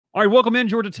All right, welcome in,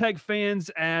 Georgia Tech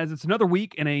fans, as it's another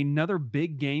week and another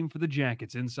big game for the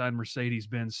Jackets inside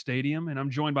Mercedes-Benz Stadium. And I'm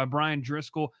joined by Bryan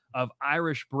Driskell of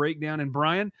Irish Breakdown. And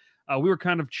Bryan, we were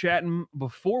kind of chatting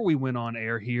before we went on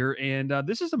air here, and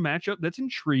this is a matchup that's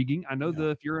intriguing. I know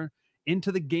if you're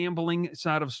into the gambling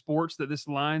side of sports that this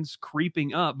line's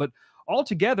creeping up, but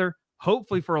altogether,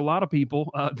 hopefully for a lot of people,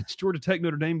 this Georgia Tech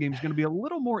Notre Dame game is going to be a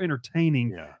little more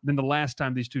entertaining than the last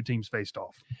time these two teams faced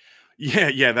off.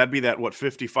 Yeah, that'd be that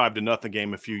 55-0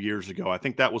 game a few years ago. I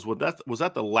think that was was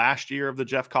that the last year of the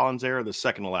Jeff Collins era, or the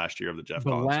second to last year of the Jeff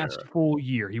Collins era? The last full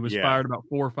year. He was fired about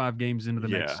 4 or 5 games into the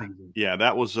next season. Yeah,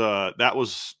 that was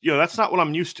that's not what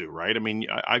I'm used to, right? I mean,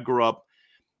 I grew up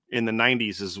in the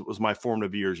 90s was my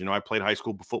formative years. You know, I played high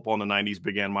school football in the 90s,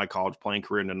 began my college playing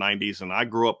career in the 90s, and I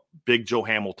grew up big Joe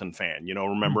Hamilton fan,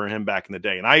 remembering him back in the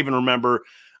day. And I even remember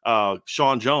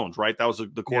Sean Jones, right? That was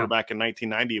the quarterback in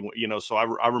 1990, so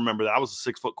I remember that. I was a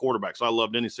 6-foot quarterback, so I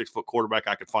loved any 6-foot quarterback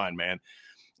I could find, man.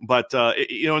 But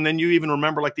and then you even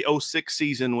remember like the 06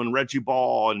 season when Reggie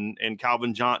Ball and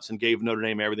Calvin Johnson gave Notre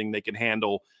Dame everything they could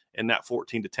handle in that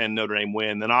 14-10 Notre Dame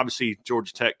win. Then obviously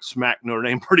Georgia Tech smacked Notre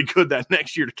Dame pretty good that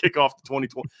next year to kick off the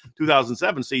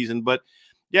 2007 season. But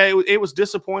yeah, it was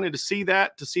disappointing to see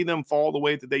them fall the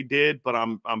way that they did. But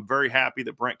I'm very happy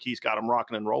that Brent Key's got them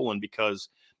rocking and rolling, because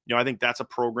I think that's a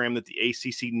program that the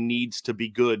ACC needs to be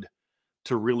good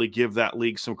to really give that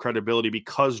league some credibility,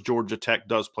 because Georgia Tech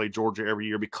does play Georgia every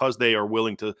year, because they are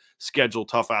willing to schedule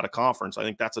tough out of conference. I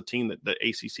think that's a team that the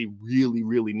ACC really,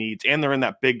 really needs, and they're in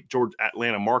that big Georgia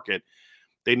Atlanta market.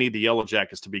 They need the Yellow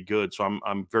Jackets to be good. So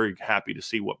I'm very happy to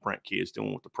see what Brent Key is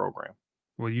doing with the program.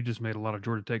 Well, you just made a lot of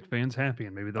Georgia Tech fans happy,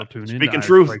 and maybe they'll tune in. Speaking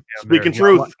truth. Speaking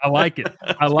truth. I like it.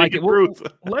 I like it. Well,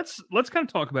 let's kind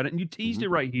of talk about it. And you teased it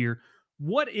right here.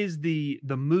 What is the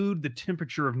mood, the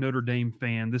temperature of Notre Dame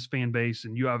this fan base,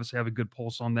 and you obviously have a good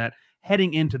pulse on that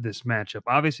heading into this matchup?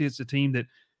 Obviously, it's a team that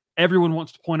everyone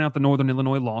wants to point out the Northern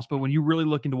Illinois loss, but when you really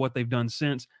look into what they've done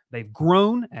since, they've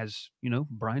grown. As you know,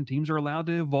 Bryan, teams are allowed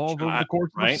to evolve over the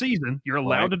course of the season. You're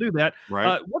allowed to do that.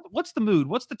 Right. What's the mood?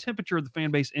 What's the temperature of the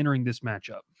fan base entering this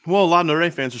matchup? Well, a lot of Notre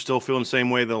Dame fans are still feeling the same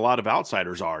way that a lot of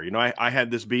outsiders are. I had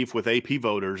this beef with AP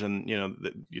voters, and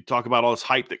you talk about all this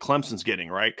hype that Clemson's getting,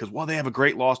 right? Because they have a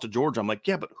great loss to Georgia. I'm like,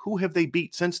 yeah, but who have they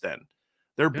beat since then?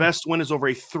 Their best win is over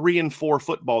a 3-4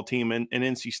 football team in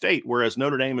NC State, whereas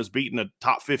Notre Dame has beaten a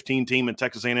top 15 team in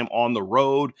Texas A&M on the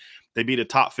road. They beat a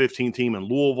top 15 team in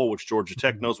Louisville, which Georgia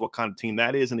Tech knows what kind of team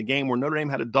that is, in a game where Notre Dame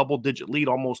had a double-digit lead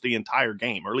almost the entire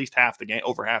game, or at least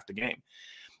over half the game.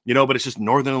 But it's just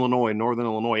Northern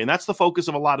Illinois. And that's the focus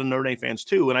of a lot of Notre Dame fans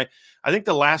too. And I think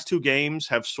the last 2 games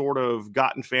have sort of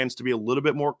gotten fans to be a little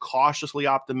bit more cautiously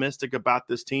optimistic about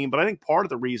this team. But I think part of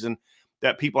the reason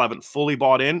that people haven't fully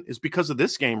bought in is because of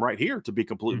this game right here, to be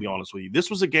completely honest with you. This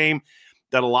was a game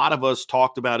that a lot of us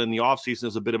talked about in the offseason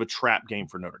as a bit of a trap game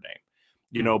for Notre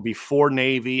Dame. Before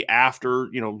Navy, after,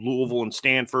 Louisville and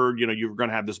Stanford, you're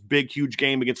going to have this big, huge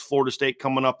game against Florida State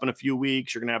coming up in a few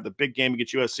weeks. You're going to have the big game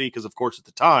against USC because, of course, at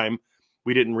the time,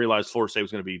 we didn't realize Florida State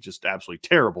was going to be just absolutely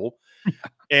terrible.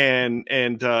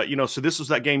 So this was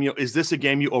that game. Is this a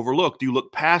game you overlook? Do you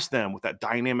look past them with that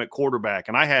dynamic quarterback?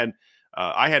 And I had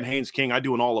Haynes King. I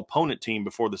do an all-opponent team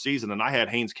before the season, and I had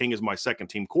Haynes King as my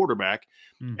second-team quarterback,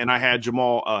 and I had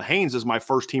Jamal Haynes as my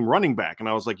first-team running back. And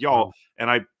I was like, y'all, and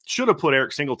I should have put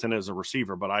Eric Singleton as a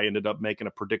receiver, but I ended up making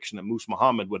a prediction that Moose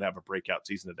Muhammad would have a breakout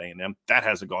season at A&M. That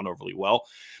hasn't gone overly well,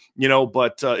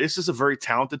 but this is a very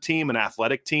talented team, an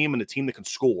athletic team, and a team that can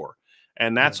score.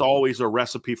 And that's always a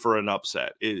recipe for an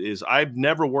upset. I've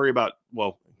never worried about,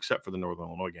 except for the Northern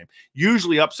Illinois game.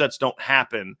 Usually upsets don't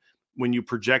happen when you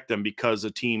project them because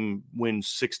a team wins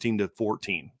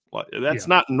 16-14. That's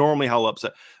not normally how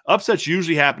upsets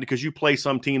usually happen, because you play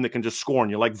some team that can just score on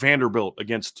you, like Vanderbilt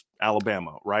against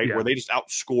Alabama, right? Where they just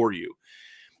outscore you.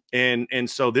 And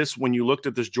so when you looked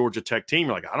at this Georgia Tech team,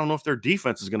 you're like, I don't know if their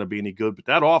defense is going to be any good, but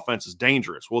that offense is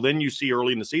dangerous. Well, then you see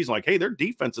early in the season, like, hey, their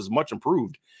defense is much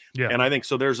improved. And I think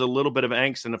so there's a little bit of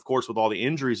angst. And of course, with all the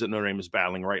injuries that Notre Dame is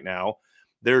battling right now,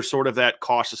 there's sort of that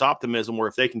cautious optimism where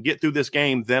if they can get through this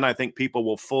game, then I think people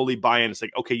will fully buy in and say,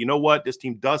 okay, you know what? This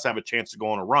team does have a chance to go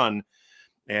on a run.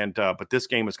 And but this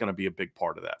game is going to be a big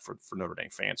part of that for Notre Dame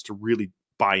fans to really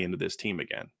buy into this team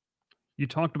again. You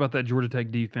talked about that Georgia Tech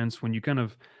defense when you kind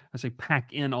of,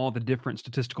 pack in all the different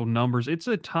statistical numbers. It's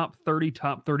a top 30,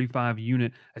 top 35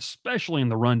 unit, especially in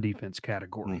the run defense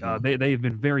category. They have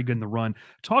been very good in the run.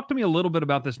 Talk to me a little bit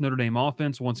about this Notre Dame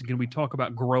offense. Once again, we talk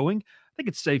about growing. I think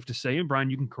it's safe to say, and Bryan,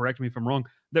 you can correct me if I'm wrong,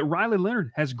 that Riley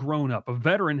Leonard has grown up. A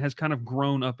veteran has kind of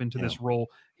grown up into this role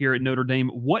here at Notre Dame.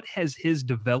 What has his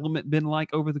development been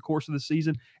like over the course of the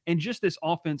season, and just this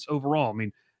offense overall? I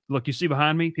mean, look, you see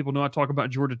behind me, people know I talk about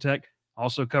Georgia Tech.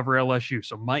 Also cover LSU.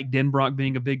 So Mike Denbrock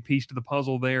being a big piece to the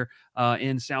puzzle there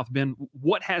in South Bend.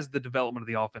 What has the development of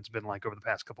the offense been like over the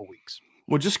past couple of weeks?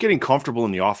 Well, just getting comfortable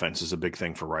in the offense is a big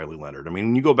thing for Riley Leonard. I mean,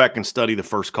 when you go back and study the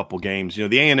first couple games,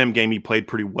 the A&M game, he played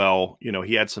pretty well.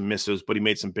 He had some misses, but he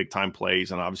made some big-time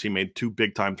plays, and obviously made 2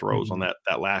 big-time throws on that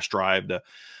last drive,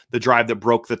 the drive that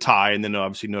broke the tie, and then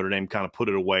obviously Notre Dame kind of put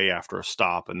it away after a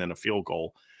stop and then a field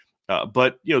goal.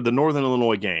 But the Northern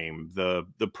Illinois game, the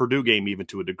Purdue game, even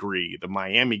to a degree, the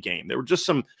Miami game, there were just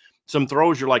some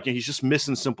throws you're like, he's just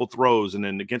missing simple throws. And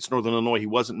then against Northern Illinois, he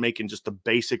wasn't making just the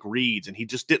basic reads, and he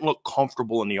just didn't look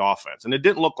comfortable in the offense. And it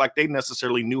didn't look like they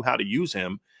necessarily knew how to use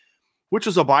him, which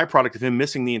was a byproduct of him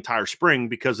missing the entire spring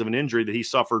because of an injury that he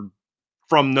suffered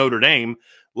from Notre Dame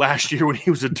last year when he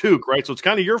was a Duke, right? So it's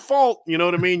kind of your fault, you know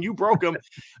what I mean? You broke him.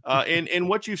 And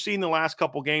what you've seen the last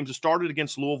couple games, it started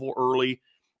against Louisville early,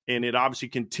 and it obviously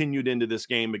continued into this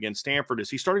game against Stanford, is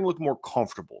he's starting to look more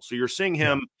comfortable. So you're seeing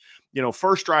him,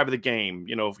 first drive of the game,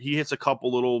 he hits a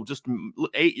couple little just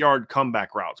 8-yard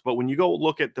comeback routes. But when you go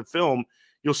look at the film,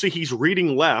 you'll see he's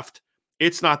reading left.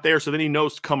 It's not there. So then he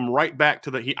knows to come right back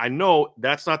to I know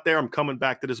that's not there. I'm coming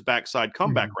back to this backside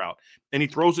comeback route. And he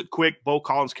throws it quick. Bo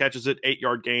Collins catches it,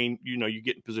 8-yard gain. You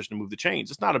get in position to move the chains.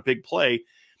 It's not a big play,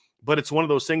 but it's one of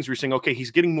those things where you're saying, okay,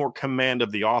 he's getting more command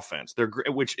of the offense,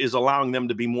 which is allowing them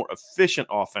to be more efficient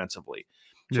offensively.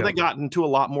 So they got into a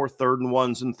lot more 3rd and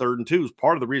 1s and 3rd and 2s.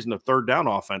 Part of the reason the 3rd down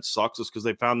offense sucks is because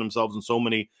they found themselves in so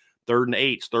many 3rd and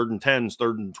 8s, 3rd and 10s,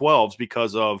 3rd and 12s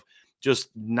because of just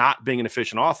not being an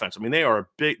efficient offense. I mean,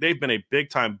 they've been a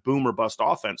big-time boom or bust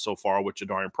offense so far with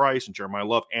Jadarian Price and Jeremiah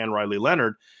Love and Riley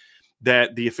Leonard,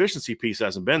 that the efficiency piece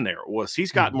hasn't been there. As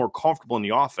he's gotten more comfortable in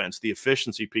the offense, the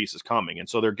efficiency piece is coming. And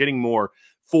so they're getting more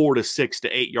 4 to 6 to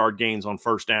 8-yard gains on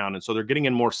first down. And so they're getting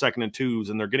in more 2nd and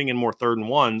 2s, and they're getting in more 3rd and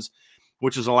 1s,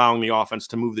 which is allowing the offense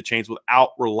to move the chains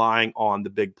without relying on the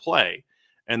big play.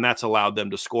 And that's allowed them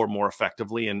to score more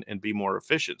effectively and be more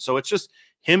efficient. So it's just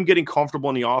him getting comfortable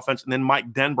in the offense, and then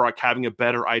Mike Denbrock having a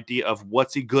better idea of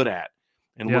what's he good at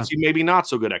and what's he maybe not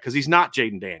so good at, because he's not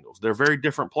Jaden Daniels. They're very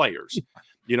different players,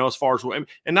 as far as,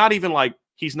 and not even like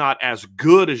he's not as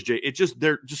good as Jay. It's just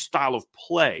their style of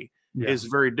play is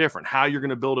very different. How you're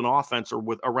going to build an offense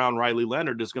around Riley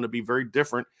Leonard is going to be very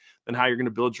different than how you're going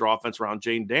to build your offense around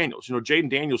Jaden Daniels. Jaden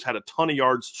Daniels had a ton of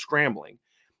yards scrambling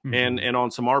and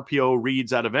on some RPO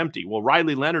reads out of empty. Well,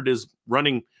 Riley Leonard is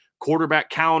running quarterback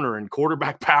counter and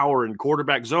quarterback power and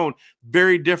quarterback zone.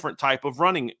 Very different type of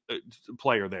running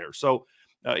player there. So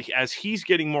as he's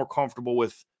getting more comfortable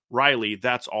with Riley,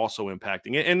 that's also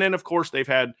impacting it. And then, of course, they've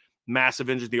had massive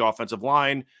injuries to the offensive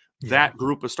line. That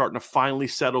group is starting to finally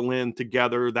settle in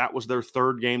together. That was their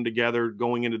 3rd game together.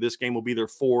 Going into this game will be their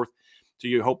 4th. So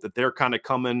you hope that they're kind of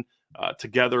coming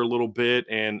together a little bit.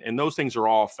 And those things are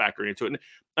all factoring into it.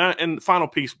 And the final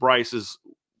piece, Bryce, is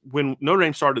when Notre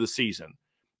Dame started the season,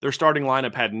 their starting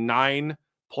lineup had 9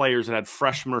 players that had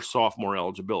freshman or sophomore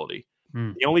eligibility.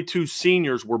 The only 2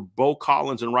 seniors were Bo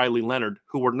Collins and Riley Leonard,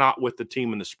 who were not with the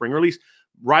team in the spring. Or at least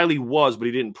Riley was, but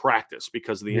he didn't practice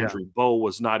because of the injury. Bo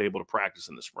was not able to practice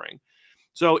in the spring.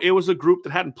 So it was a group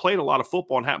that hadn't played a lot of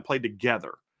football and hadn't played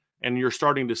together. And you're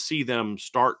starting to see them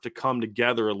start to come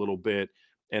together a little bit.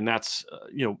 And that's,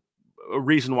 a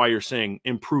reason why you're seeing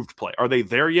improved play. Are they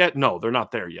there yet? No, they're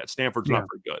not there yet. Stanford's not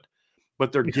very good,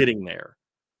 but they're getting there.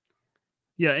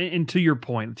 Yeah, and to your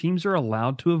point, teams are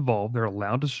allowed to evolve. They're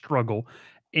allowed to struggle.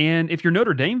 And if you're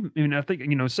Notre Dame, I think,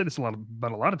 I said this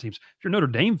about a lot of teams. If you're a Notre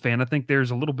Dame fan, I think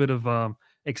there's a little bit of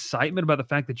excitement about the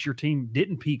fact that your team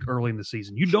didn't peak early in the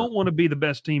season. You don't want to be the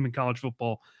best team in college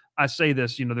football. I say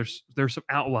this, there's some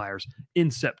outliers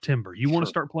in September. You want to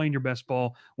start playing your best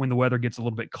ball when the weather gets a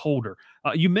little bit colder.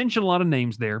 You mentioned a lot of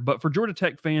names there, but for Georgia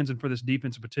Tech fans and for this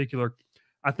defense in particular,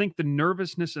 I think the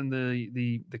nervousness and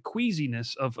the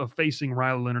queasiness of facing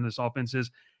Riley Leonard in this offense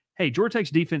is, hey, Georgia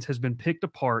Tech's defense has been picked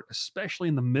apart, especially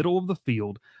in the middle of the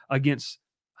field against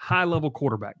high-level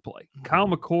quarterback play. Kyle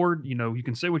McCord, you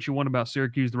can say what you want about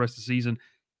Syracuse the rest of the season.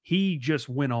 He just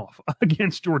went off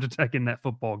against Georgia Tech in that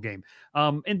football game.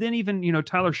 And then even,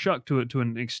 Tyler Shuck to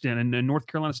an extent, and North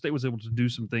Carolina State was able to do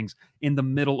some things in the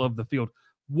middle of the field.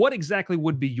 What exactly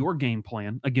would be your game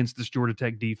plan against this Georgia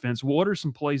Tech defense? What are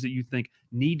some plays that you think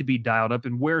need to be dialed up,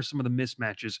 and where are some of the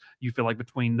mismatches you feel like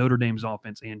between Notre Dame's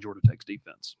offense and Georgia Tech's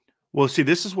defense? Well, see,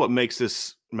 this is what makes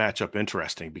this matchup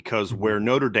interesting, because where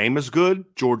Notre Dame is good,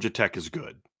 Georgia Tech is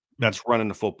good. That's running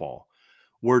the football.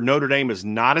 Where Notre Dame is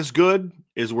not as good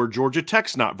is where Georgia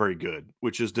Tech's not very good,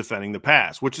 which is defending the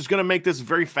pass, which is going to make this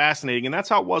very fascinating. And that's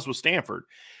how it was with Stanford.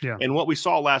 Yeah. And what we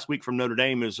saw last week from Notre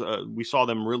Dame is we saw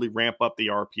them really ramp up the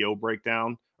RPO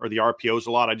breakdown or the RPOs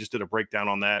a lot. I just did a breakdown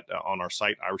on that on our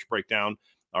site, Irish Breakdown,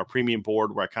 our premium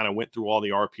board, where I kind of went through all the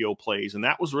RPO plays. And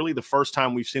that was really the first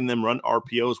time we've seen them run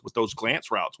RPOs with those glance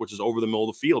routes, which is over the middle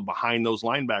of the field behind those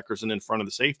linebackers and in front of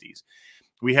the safeties.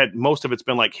 We had most of it's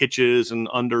been like hitches and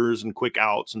unders and quick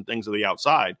outs and things of the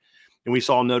outside. And we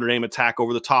saw Notre Dame attack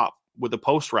over the top with a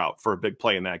post route for a big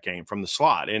play in that game from the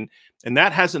slot. And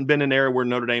that hasn't been an area where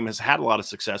Notre Dame has had a lot of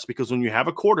success, because when you have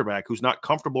a quarterback who's not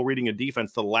comfortable reading a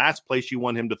defense, the last place you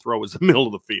want him to throw is the middle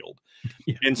of the field.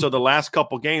 Yeah. And so the last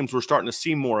couple games, we're starting to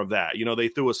see more of that. You know, they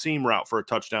threw a seam route for a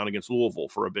touchdown against Louisville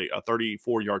for a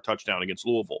 34-yard touchdown against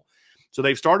Louisville. So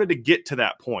they've started to get to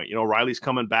that point. You know, Riley's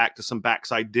coming back to some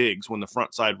backside digs when the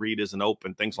front side read isn't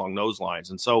open, things along those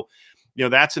lines. And so, you know,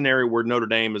 that's an area where Notre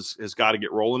Dame has got to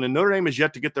get rolling. And Notre Dame has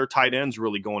yet to get their tight ends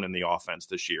really going in the offense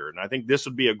this year. And I think this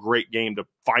would be a great game to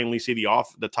finally see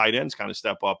the tight ends kind of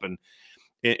step up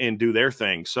and do their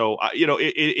thing. So, you know,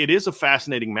 it is a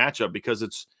fascinating matchup, because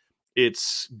it's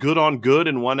good on good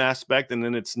in one aspect, and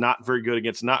then it's not very good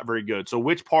against not very good. So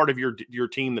which part of your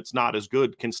team that's not as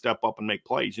good can step up and make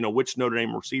plays? You know, which Notre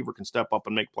Dame receiver can step up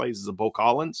and make plays? Is it Bo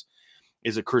Collins?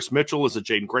 Is it Chris Mitchell? Is it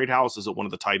Jaden Greathouse? Is it one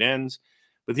of the tight ends?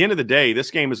 But at the end of the day, this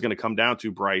game is going to come down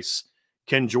to, Bryce,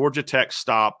 can Georgia Tech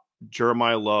stop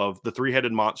Jeremiah Love, the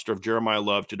three-headed monster of Jeremiah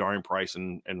Love, Jadarian Price,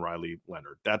 and Riley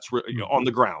Leonard? That's on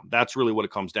the ground. That's really what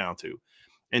it comes down to.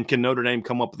 And can Notre Dame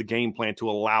come up with a game plan to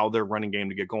allow their running game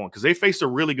to get going? Because they faced a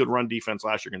really good run defense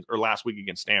last week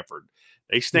against Stanford.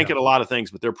 They stink at a lot of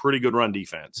things, but they're pretty good run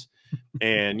defense.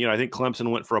 And, you know, I think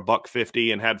Clemson went for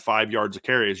 $150 and had 5 yards of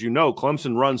carry. As you know,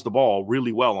 Clemson runs the ball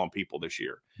really well on people this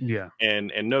year. Yeah.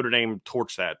 And Notre Dame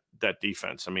torched that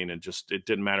defense. I mean, it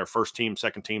didn't matter. First team,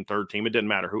 second team, third team. It didn't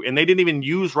matter who. And they didn't even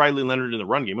use Riley Leonard in the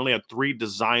run game. They only had 3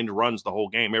 designed runs the whole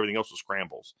game. Everything else was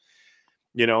scrambles.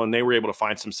 You know, and they were able to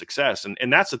find some success.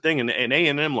 And that's the thing. And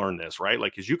A&M learned this, right?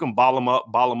 Like, because you can ball them up,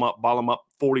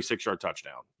 46-yard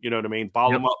touchdown. You know what I mean?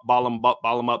 Ball them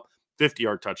up,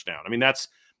 50-yard touchdown. I mean, that's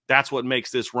what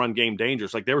makes this run game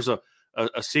dangerous. Like, there was a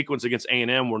sequence against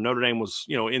A&M where Notre Dame was,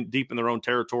 you know, deep in their own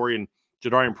territory, and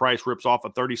Jadarian Price rips off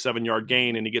a 37-yard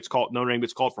gain, and Notre Dame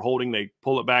gets called for holding. They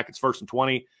pull it back. It's 1st and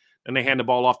 20. And they hand the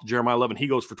ball off to Jeremiah Love, and he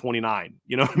goes for 29.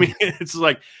 You know what I mean? It's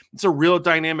like, it's a real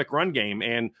dynamic run game.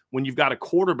 And when you've got a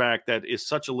quarterback that is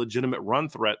such a legitimate run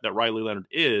threat that Riley Leonard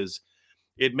is,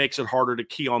 it makes it harder to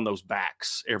key on those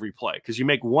backs every play. Because you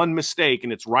make one mistake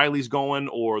and it's Riley's going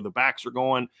or the backs are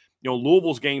going. You know,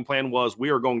 Louisville's game plan was, we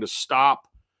are going to stop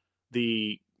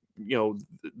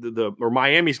or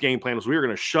Miami's game plan was, we were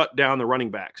going to shut down the running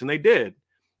backs. And they did.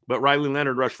 But Riley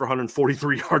Leonard rushed for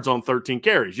 143 yards on 13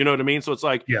 carries. You know what I mean? So it's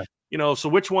like, you know, so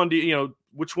which one do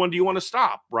you want to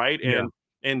stop, right? Yeah.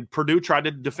 And Purdue tried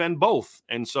to defend both.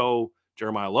 And so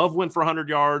Jeremiah Love went for 100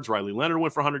 yards, Riley Leonard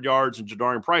went for 100 yards, and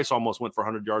Jadarian Price almost went for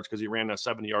 100 yards because he ran a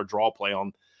 70-yard draw play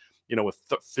on, you know, with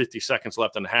 50 seconds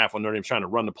left in the half, when Notre Dame's trying to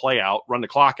run the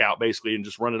clock out basically, and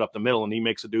just run it up the middle, and he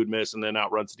makes a dude miss and then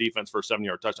outruns the defense for a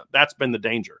 70-yard touchdown. That's been the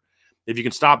danger. If you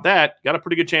can stop that, you got a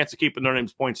pretty good chance of keeping Notre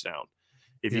Dame's points down.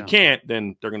 If you can't,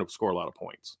 then they're going to score a lot of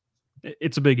points.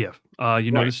 It's a big if.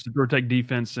 You know, this is the Georgia Tech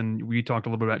defense, and we talked a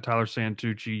little bit about Tyler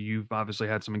Santucci. You've obviously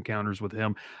had some encounters with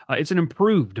him. It's an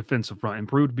improved defensive front,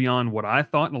 improved beyond what I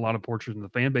thought, and a lot of portions of the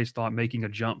fan base thought, making a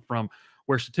jump from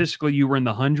where statistically you were in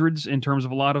the hundreds in terms of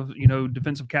a lot of, you know,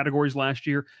 defensive categories last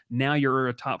year. Now you're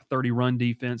a top 30 run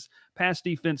defense. Pass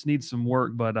defense needs some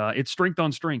work, but it's strength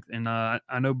on strength. And I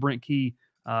know Brent Key,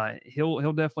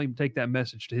 he'll definitely take that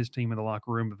message to his team in the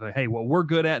locker room of, hey, what we're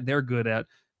good at, they're good at,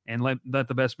 and let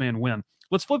the best man win.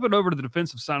 Let's flip it over to the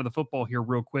defensive side of the football here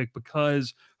real quick,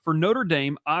 because for Notre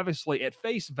Dame, obviously at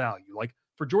face value, like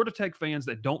for Georgia Tech fans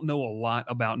that don't know a lot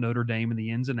about Notre Dame and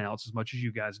the ins and outs as much as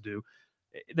you guys do,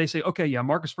 they say, okay, yeah,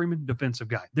 Marcus Freeman, defensive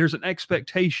guy. There's an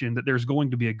expectation that there's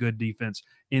going to be a good defense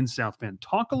in South Bend.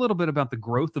 Talk a little bit about the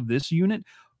growth of this unit,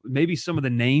 maybe some of the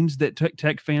names that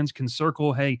Tech fans can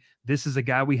circle. Hey, this is a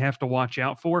guy we have to watch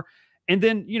out for. And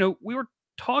then, you know, we were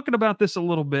talking about this a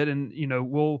little bit, and, you know,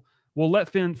 we'll let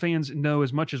fans know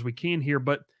as much as we can here,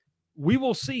 but we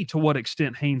will see to what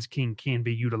extent Haynes King can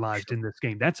be utilized in this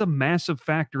game. That's a massive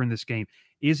factor in this game.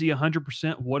 Is he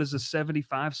 100%? What does a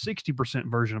 75,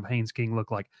 60% version of Haynes King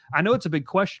look like? I know it's a big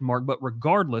question mark, but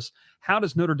regardless, how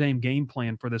does Notre Dame game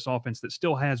plan for this offense that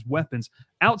still has weapons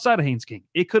outside of Haynes King?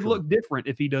 It could look different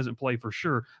if he doesn't play for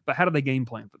sure, but how do they game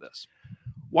plan for this?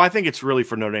 Well, I think it's really,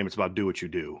 for Notre Dame, it's about do what you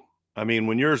do. I mean,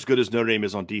 when you're as good as Notre Dame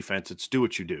is on defense, it's do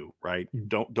what you do, right?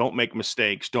 Don't make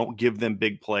mistakes. Don't give them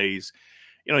big plays.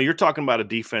 You know, you're talking about a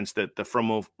defense that the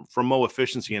Fremo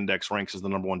efficiency index ranks as the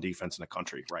 #1 defense in the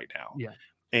country right now. Yeah.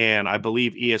 And I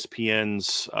believe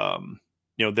ESPN's,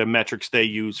 the metrics they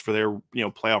use for their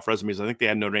playoff resumes. I think they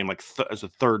had Notre Dame like as the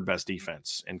third best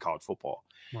defense in college football.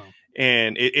 Wow.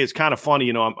 And it's kind of funny,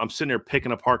 I'm sitting there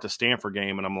picking apart the Stanford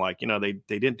game, and I'm like,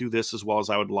 they didn't do this as well as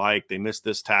I would like. They missed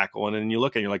this tackle, and then you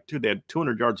look and you're like, dude, they had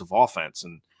 200 yards of offense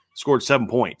and scored 7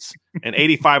 points, and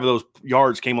 85 of those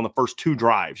yards came on the first 2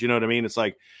 drives. You know what I mean? It's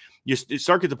like you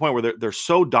start to get to the point where they're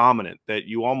so dominant that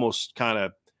you almost kind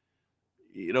of,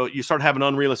 you start having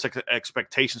unrealistic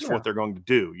expectations for what they're going to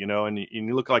do, and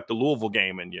you look like the Louisville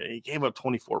game, and you gave up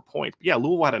 24 points. But yeah,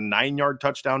 Louisville had a 9-yard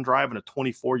touchdown drive and a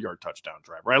 24-yard touchdown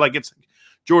drive, right? Like it's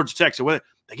Georgia Tech. So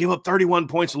they gave up 31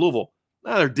 points to Louisville.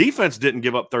 No, their defense didn't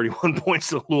give up 31 points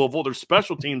to Louisville. Their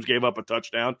special teams gave up a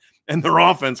touchdown, and their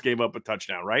offense gave up a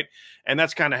touchdown, right? And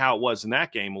that's kind of how it was in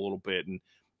that game a little bit.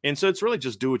 And so it's really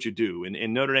just do what you do.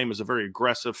 And Notre Dame is a very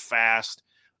aggressive, fast,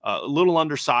 a little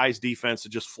undersized defense that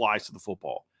just flies to the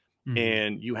football. Mm-hmm.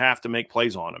 And you have to make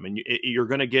plays on them. And you're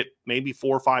going to get maybe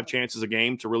 4 or 5 chances a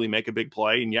game to really make a big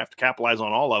play, and you have to capitalize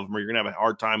on all of them, or you're going to have a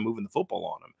hard time moving the football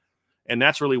on them. And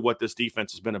that's really what this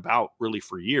defense has been about really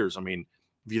for years. I mean,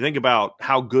 if you think about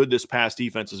how good this past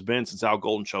defense has been since Al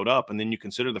Golden showed up, and then you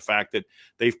consider the fact that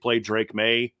they've played Drake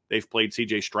May, they've played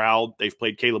C.J. Stroud, they've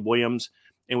played Caleb Williams,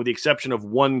 and with the exception of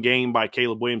one game by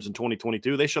Caleb Williams in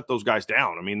 2022, they shut those guys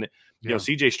down. I mean,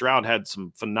 C.J. Stroud had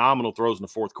some phenomenal throws in the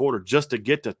fourth quarter just to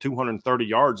get to 230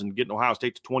 yards and getting Ohio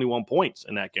State to 21 points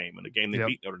in that game, in the game they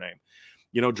beat Notre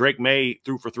Dame. Drake May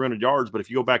threw for 300 yards, but if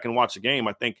you go back and watch the game,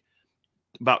 I think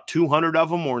about 200 of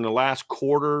them were in the last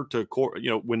quarter to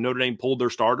when Notre Dame pulled their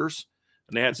starters,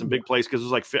 and they had some big plays because it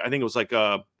was like, I think it was like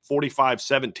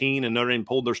 45-17, and Notre Dame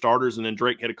pulled their starters, and then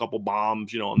Drake hit a couple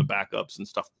bombs, on the backups and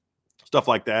stuff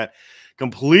like that.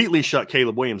 Completely shut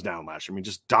Caleb Williams down last year. I mean,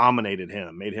 just dominated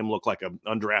him, made him look like an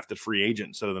undrafted free agent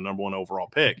instead of the number 1 overall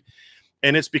pick.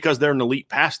 And it's because they're an elite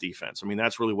pass defense. I mean,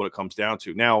 that's really what it comes down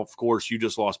to. Now, of course, you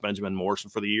just lost Benjamin Morrison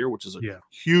for the year, which is a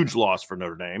huge loss for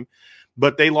Notre Dame.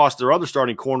 But they lost their other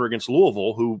starting corner against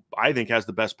Louisville, who I think has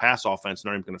the best pass offense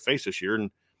Notre Dame's going to face this year,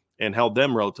 and held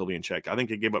them relatively in check. I think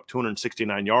they gave up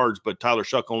 269 yards, but Tyler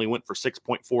Shuck only went for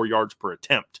 6.4 yards per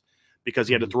attempt because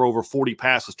he had to throw over 40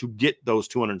 passes to get those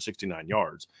 269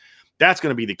 yards. That's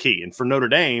going to be the key. And for Notre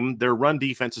Dame, their run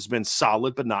defense has been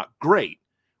solid but not great.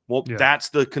 Well, that's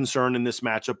the concern in this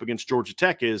matchup against Georgia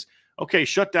Tech is, okay,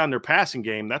 shut down their passing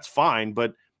game. That's fine,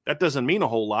 but that doesn't mean a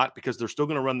whole lot because they're still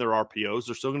going to run their RPOs.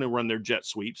 They're still going to run their jet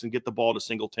sweeps and get the ball to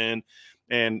Singleton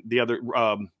and the other.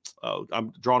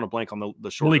 I'm drawing a blank on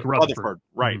the short. Malik Rutherford,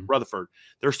 right? Mm-hmm. Rutherford.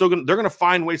 They're going to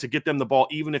find ways to get them the ball,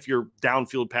 even if your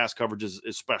downfield pass coverage is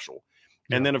special.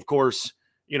 Yeah. And then, of course,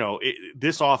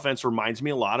 this offense reminds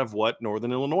me a lot of what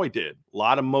Northern Illinois did. A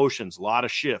lot of motions, a lot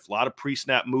of shift, a lot of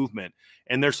pre-snap movement.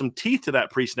 And there's some teeth to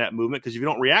that pre-snap movement because if you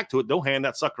don't react to it, they'll hand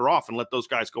that sucker off and let those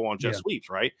guys go on jet sweeps,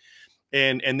 right?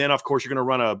 And then, of course, you're going to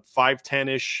run a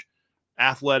 5'10-ish,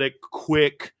 athletic,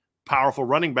 quick, powerful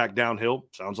running back downhill.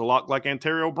 Sounds a lot like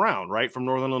Ontario Brown, right, from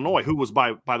Northern Illinois, who was,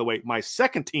 by the way, my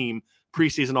second team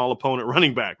preseason all-opponent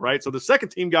running back, right? So the second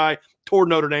team guy tore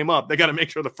Notre Dame up. They got to make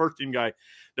sure the first team guy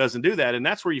doesn't do that. And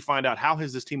that's where you find out, how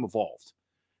has this team evolved?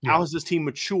 How has this team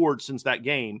matured since that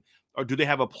game? Or do they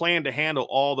have a plan to handle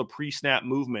all the pre-snap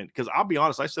movement? Because I'll be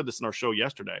honest, I said this in our show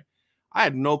yesterday. I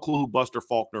had no clue who Buster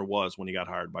Faulkner was when he got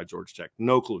hired by Georgia Tech.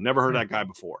 No clue. Never heard of that guy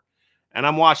before. And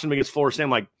I'm watching him against Florida State. I'm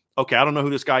like, okay, I don't know who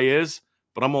this guy is,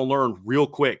 but I'm going to learn real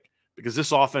quick because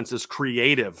this offense is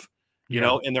creative,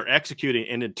 and they're executing.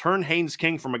 And it turned Haynes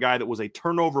King from a guy that was a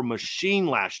turnover machine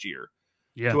last year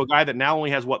to a guy that now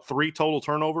only has, 3 total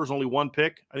turnovers, only 1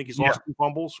 pick. I think he's lost 2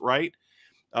 fumbles, right?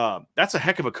 That's a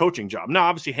heck of a coaching job. Now,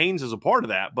 obviously, Haynes is a part of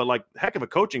that, but heck of a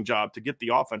coaching job to get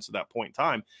the offense to that point in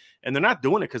time. And they're not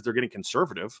doing it because they're getting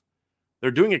conservative. They're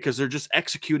doing it because they're just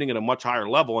executing at a much higher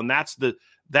level. And that's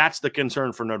the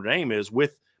concern for Notre Dame is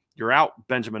you're out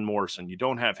Benjamin Morrison. You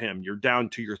don't have him. You're down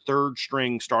to your 3rd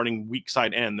string starting weak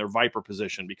side end, their Viper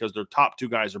position, because their top 2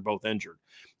 guys are both injured.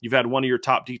 You've had one of your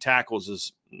top D tackles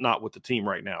is not with the team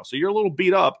right now. So you're a little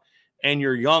beat up. And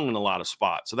you're young in a lot of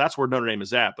spots. So that's where Notre Dame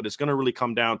is at. But it's going to really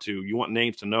come down to, you want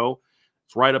names to know,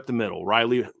 it's right up the middle.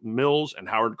 Riley Mills and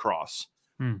Howard Cross.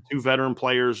 2 veteran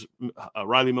players.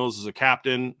 Riley Mills is a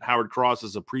captain. Howard Cross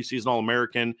is a preseason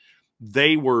All-American.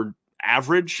 They were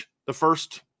average the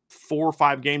first 4 or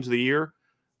 5 games of the year.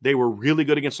 They were really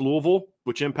good against Louisville,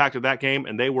 which impacted that game.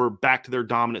 And they were back to their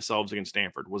dominant selves against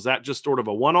Stanford. Was that just sort of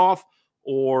a one-off,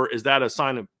 or is that a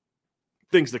sign of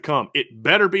things to come? It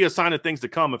better be a sign of things to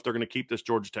come if they're going to keep this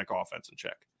Georgia Tech offense in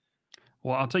check.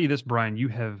 Well, I'll tell you this, Brian, you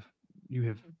have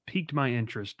piqued my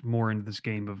interest more into this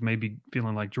game of maybe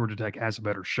feeling like Georgia Tech has a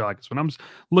better shot. Because when I'm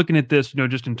looking at this,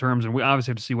 just in terms, and we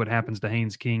obviously have to see what happens to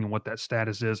Haynes King and what that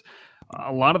status is.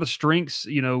 A lot of the strengths,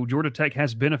 Georgia Tech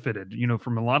has benefited,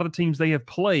 from a lot of the teams they have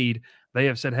played. They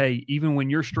have said, hey, even when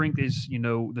your strength is,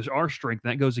 there's our strength,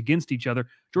 and that goes against each other.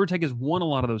 Georgia Tech has won a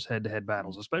lot of those head-to-head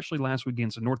battles, especially last week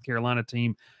against a North Carolina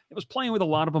team. It was playing with a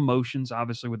lot of emotions,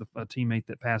 obviously with a teammate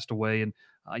that passed away and,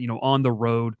 on the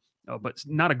road. But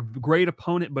not a great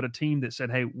opponent, but a team that said,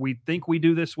 hey, we think we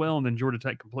do this well. And then Georgia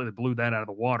Tech completely blew that out of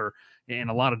the water in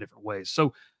a lot of different ways.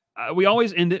 So we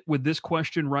always end it with this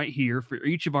question right here for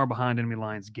each of our Behind Enemy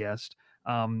Lines guests.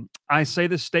 I say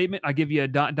this statement, I give you a ...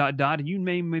 and you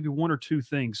name maybe one or two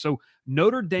things. So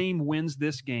Notre Dame wins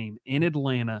this game in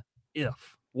Atlanta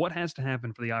if. What has to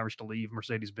happen for the Irish to leave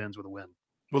Mercedes-Benz with a win?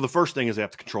 Well, the first thing is they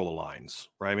have to control the lines,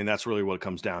 right? I mean, that's really what it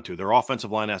comes down to. Their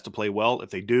offensive line has to play well. If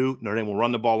they do, Notre Dame will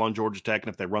run the ball on Georgia Tech, and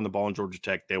if they run the ball on Georgia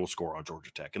Tech, they will score on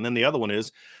Georgia Tech. And then the other one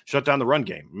is shut down the run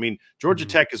game. I mean, Georgia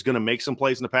Tech is going to make some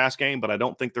plays in the pass game, but I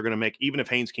don't think they're going to make, even if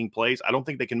Haynes King plays, I don't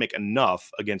think they can make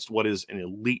enough against what is an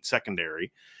elite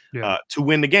secondary to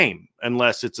win the game,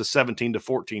 unless it's a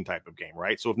 17-14 type of game,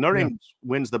 right? So if Notre Dame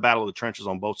wins the battle of the trenches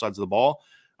on both sides of the ball,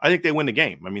 I think they win the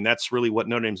game. I mean, that's really what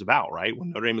Notre Dame's about, right?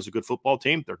 When Notre Dame is a good football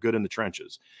team, they're good in the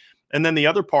trenches. And then the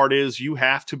other part is you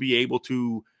have to be able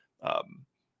to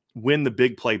win the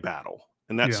big play battle.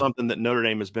 And that's something that Notre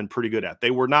Dame has been pretty good at.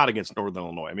 They were not against Northern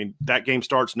Illinois. I mean, that game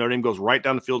starts, Notre Dame goes right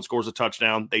down the field, scores a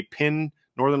touchdown. They pin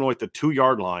Northern Illinois at the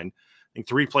 2-yard line. And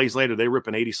 3 plays later, they rip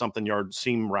an 80-something yard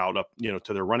seam route up,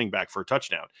 to their running back for a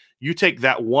touchdown. You take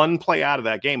that one play out of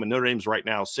that game, and Notre Dame's right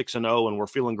now 6-0, and we're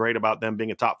feeling great about them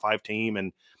being a top 5 team,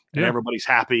 and everybody's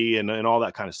happy and all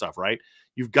that kind of stuff, right?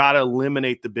 You've got to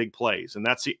eliminate the big plays, and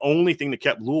that's the only thing that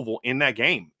kept Louisville in that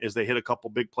game is they hit a couple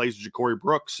big plays to Ja'Cory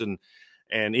Brooks,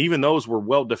 and even those were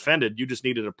well defended. You just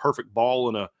needed a perfect ball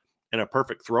and a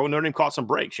perfect throw. Notre Dame caught some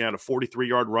breaks. You had a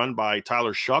 43-yard run by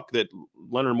Tyler Shuck that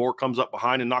Leonard Moore comes up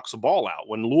behind and knocks the ball out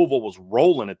when Louisville was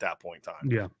rolling at that point in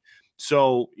time. Yeah.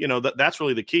 So, that's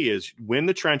really the key is win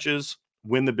the trenches,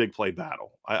 win the big play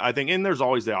battle. I think, and there's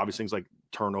always the obvious things like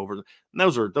turnovers. And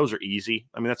those are easy.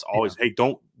 I mean, that's always, hey,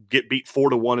 don't get beat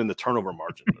 4-1 in the turnover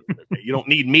margin. You don't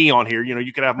need me on here.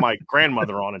 You could have my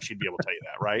grandmother on and she'd be able to tell you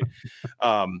that,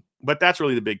 right? But that's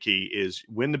really the big key is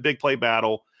win the big play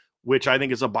battle, which I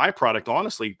think is a byproduct,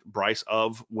 honestly, Bryce,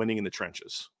 of winning in the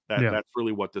trenches. That's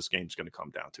really what this game's going to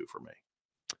come down to for me.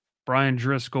 Bryan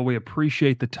Driskell, we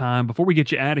appreciate the time. Before we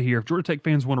get you out of here, if Georgia Tech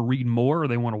fans want to read more or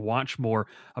they want to watch more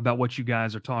about what you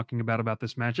guys are talking about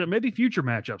this matchup, maybe future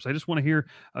matchups, I just want to hear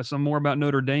some more about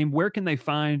Notre Dame. Where can they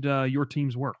find your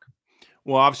team's work?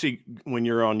 Well, obviously, when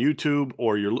you're on YouTube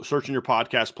or you're searching your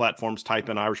podcast platforms, type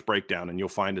in Irish Breakdown and you'll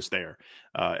find us there.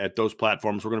 At those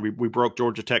platforms, we broke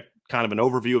Georgia Tech kind of an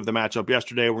overview of the matchup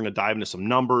yesterday. We're going to dive into some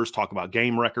numbers, talk about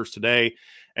game records today.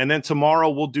 And then tomorrow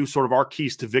we'll do sort of our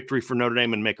keys to victory for Notre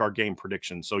Dame and make our game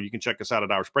predictions. So you can check us out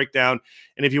at Irish Breakdown.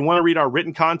 And if you want to read our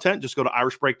written content, just go to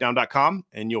irishbreakdown.com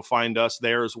and you'll find us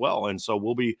there as well. And so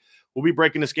we'll be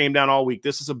breaking this game down all week.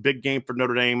 This is a big game for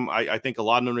Notre Dame. I think a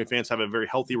lot of Notre Dame fans have a very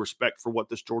healthy respect for what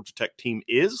this Georgia Tech team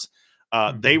is.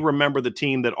 They remember the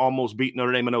team that almost beat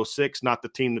Notre Dame in 2006, not the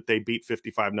team that they beat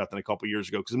 55-0 a couple years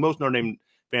ago. Because most Notre Dame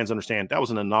fans understand that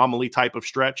was an anomaly type of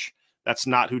stretch. That's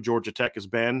not who Georgia Tech has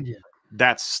been. Yeah.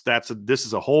 This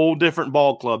is a whole different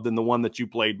ball club than the one that you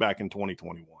played back in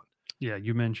 2021. Yeah,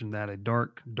 you mentioned that, a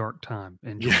dark, dark time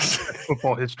in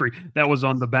football history. That was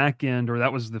on the back end, or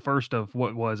that was the first of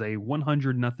what was a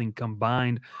 100-0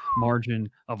 combined margin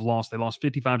of loss. They lost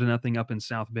 55-0 up in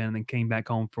South Bend and then came back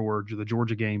home for the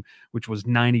Georgia game, which was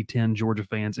 90-10 Georgia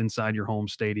fans inside your home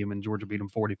stadium, and Georgia beat them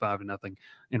 45-0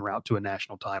 en route to a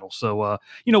national title. So,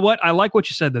 you know what? I like what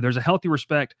you said there. There's a healthy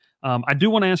respect. I do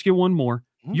want to ask you one more.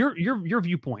 Your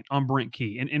viewpoint on Brent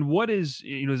Key and what is,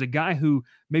 as a guy who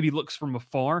maybe looks from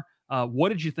afar, what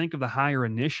did you think of the hire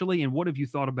initially, and what have you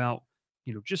thought about,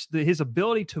 just his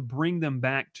ability to bring them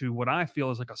back to what I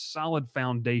feel is like a solid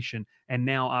foundation, and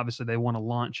now obviously they want to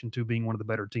launch into being one of the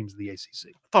better teams of the ACC?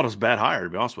 I thought it was a bad hire, to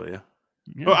be honest with you.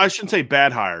 Yeah. Well, I shouldn't say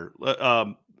bad hire.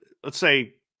 Let's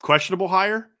say questionable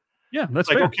hire. Yeah, that's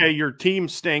like, fair. okay, your team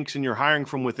stinks and you're hiring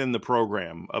from within the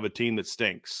program of a team that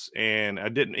stinks. And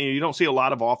you don't see a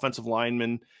lot of offensive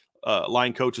line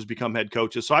coaches become head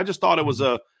coaches. So I just thought it was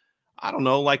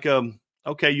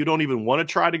okay, you don't even want to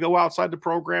try to go outside the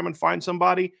program and find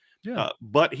somebody. Yeah.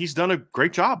 But he's done a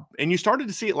great job. And you started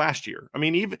to see it last year. I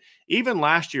mean, even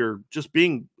last year, just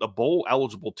being a bowl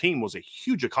eligible team was a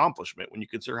huge accomplishment when you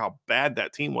consider how bad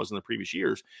that team was in the previous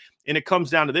years. And it comes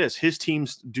down to this. His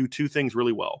teams do two things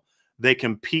really well. They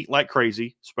compete like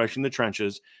crazy, especially in the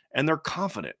trenches, and they're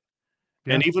confident.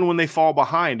 Yeah. And even when they fall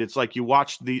behind, it's like you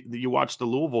watch the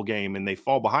Louisville game and they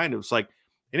fall behind. It was like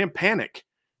they didn't panic.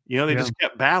 They just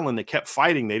kept battling. They kept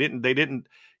fighting. They didn't.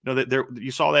 That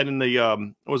you saw that in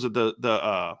the was it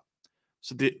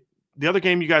the other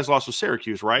game you guys lost was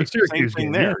Syracuse, right? Same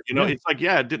thing there. It's like,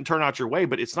 it didn't turn out your way,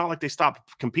 but it's not like they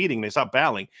stopped competing. They stopped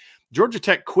battling. Georgia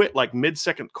Tech quit like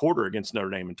mid-second quarter against Notre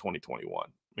Dame in 2021. I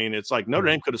mean, it's like Notre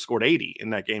Dame could have scored 80 in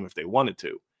that game if they wanted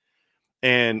to.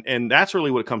 And that's really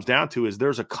what it comes down to, is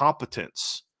there's a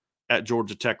competence at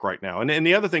Georgia Tech right now. And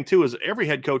the other thing too is every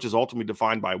head coach is ultimately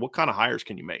defined by what kind of hires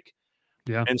can you make.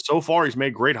 Yeah. And so far he's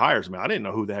made great hires. I didn't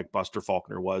know who the heck Buster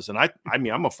Faulkner was. And I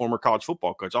mean, I'm a former college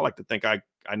football coach. I like to think I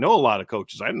know a lot of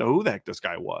coaches. I didn't know who the heck this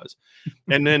guy was.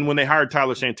 And then when they hired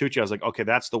Tyler Santucci, I was like, okay,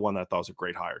 that's the one that I thought was a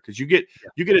great hire. Because you get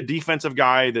a defensive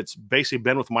guy that's basically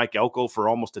been with Mike Elko for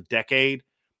almost a decade.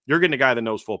 You're getting a guy that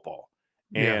knows football.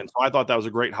 And so I thought that was a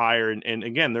great hire. And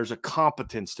again, there's a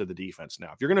competence to the defense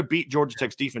now. If you're going to beat Georgia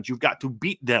Tech's defense, you've got to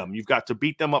beat them. You've got to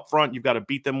beat them up front. You've got to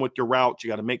beat them with your routes. You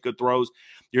got to make good throws.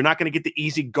 You're not going to get the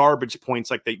easy garbage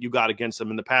points like that you got against them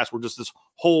in the past, where just this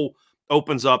hole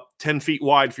opens up 10 feet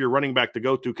wide for your running back to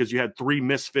go to because you had 3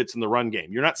 misfits in the run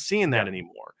game. You're not seeing that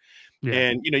anymore.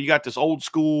 And, you got this old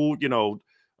school,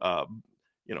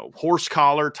 horse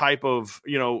collar type of,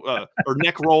 or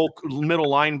neck roll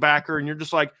middle linebacker. And you're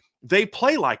just like, they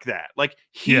play like that. Like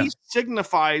he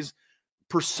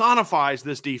personifies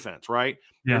this defense, right?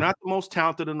 They're not the most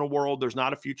talented in the world. There's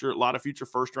not a lot of future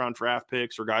first-round draft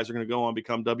picks or guys are going to go on and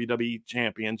become WWE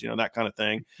champions, that kind of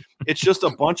thing. It's just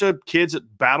a bunch of kids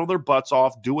that battle their butts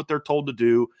off, do what they're told to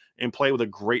do, and play with a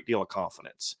great deal of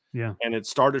confidence. Yeah. And it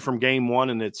started from game one,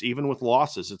 and it's even with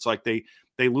losses. It's like they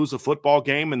lose a football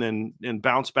game and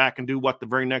bounce back and do what the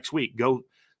very next week. Go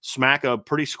smack a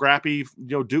pretty scrappy,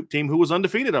 Duke team who was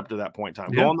undefeated up to that point in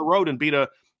time. Go on the road and beat a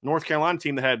North Carolina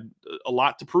team that had a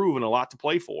lot to prove and a lot to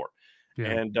play for.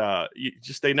 And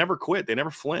they never quit. They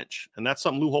never flinch. And that's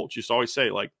something Lou Holtz used to always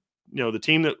say, like, the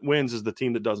team that wins is the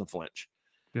team that doesn't flinch.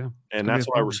 Yeah. And that's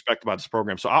what I respect about this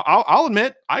program. So I'll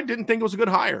admit, I didn't think it was a good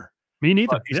hire. Me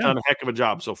neither. But he's done a heck of a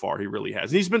job so far. He really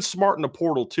has. And he's been smart in the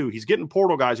portal too. He's getting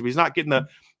portal guys, but he's not getting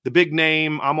the big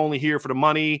name. I'm only here for the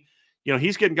money.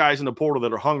 He's getting guys in the portal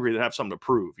that are hungry, that have something to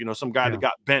prove. Some guy that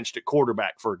got benched at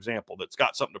quarterback, for example, that's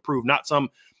got something to prove, not some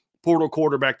portal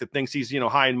quarterback that thinks he's,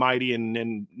 high and mighty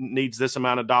and needs this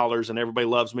amount of dollars and everybody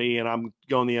loves me and I'm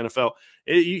going to the NFL.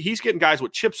 He's getting guys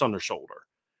with chips on their shoulder.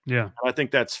 Yeah. And I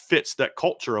think that fits that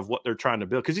culture of what they're trying to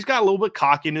build, because he's got a little bit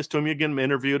cockiness to him. You get him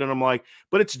interviewed and I'm like,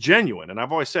 but it's genuine. And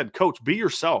I've always said, Coach, be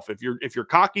yourself. If you're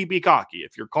cocky, be cocky.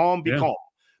 If you're calm, be calm.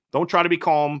 Don't try to be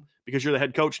calm because you're the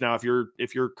head coach now. If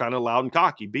you're kind of loud and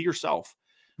cocky, be yourself.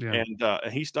 Yeah.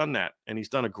 And he's done that, and he's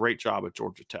done a great job at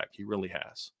Georgia Tech. He really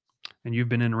has. And you've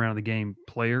been in and around the game.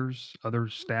 Players, other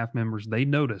staff members, they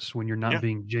notice when you're not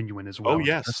being genuine as well. Oh,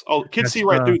 yes. Kids see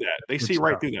right through that. They see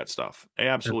right through that stuff. They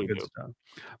absolutely do.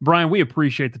 Bryan, we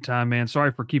appreciate the time, man.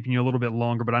 Sorry for keeping you a little bit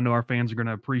longer, but I know our fans are going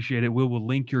to appreciate it. We'll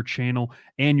link your channel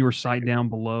and your site down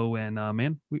below. And,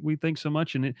 man, we thank so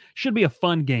much. And it should be a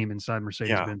fun game inside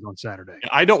Mercedes-Benz on Saturday.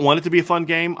 I don't want it to be a fun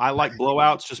game. I like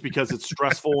blowouts just because it's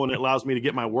stressful and it allows me to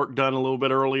get my work done a little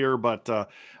bit earlier. But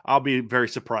I'll be very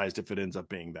surprised if it ends up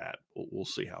being that. We'll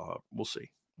see we'll see.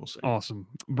 Awesome.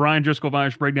 Bryan Driskell of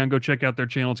Irish Breakdown. Go check out their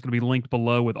channel. It's going to be linked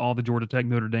below with all the Georgia Tech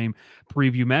Notre Dame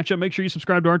preview matchup. Make sure you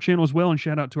subscribe to our channel as well, and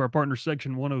shout out to our partner,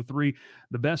 Section 103,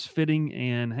 the best fitting.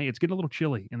 And hey, it's getting a little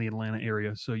chilly in the Atlanta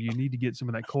area, so you need to get some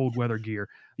of that cold weather gear.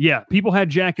 Yeah, people had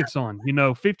jackets on,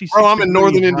 56. Bro, I'm in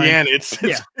northern Indiana. It's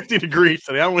 50 degrees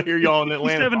today. I don't want to hear y'all in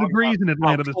Atlanta. 7 degrees in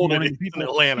Atlanta this morning.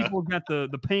 People got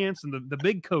the pants and the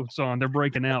big coats on. They're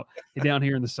breaking out down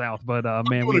here in the South. But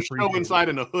man, we show inside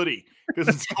in a hoodie because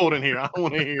it's cold in here. I don't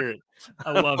want to hear it.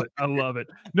 I love it.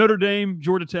 Notre Dame,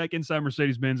 Georgia Tech, inside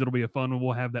Mercedes-Benz. It'll be a fun one.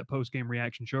 We'll have that post-game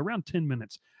reaction show around 10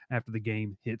 minutes after the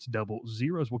game hits double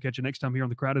zeros. We'll catch you next time here on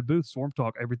the Crowded Booth. Swarm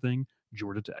Talk, everything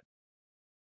Georgia Tech.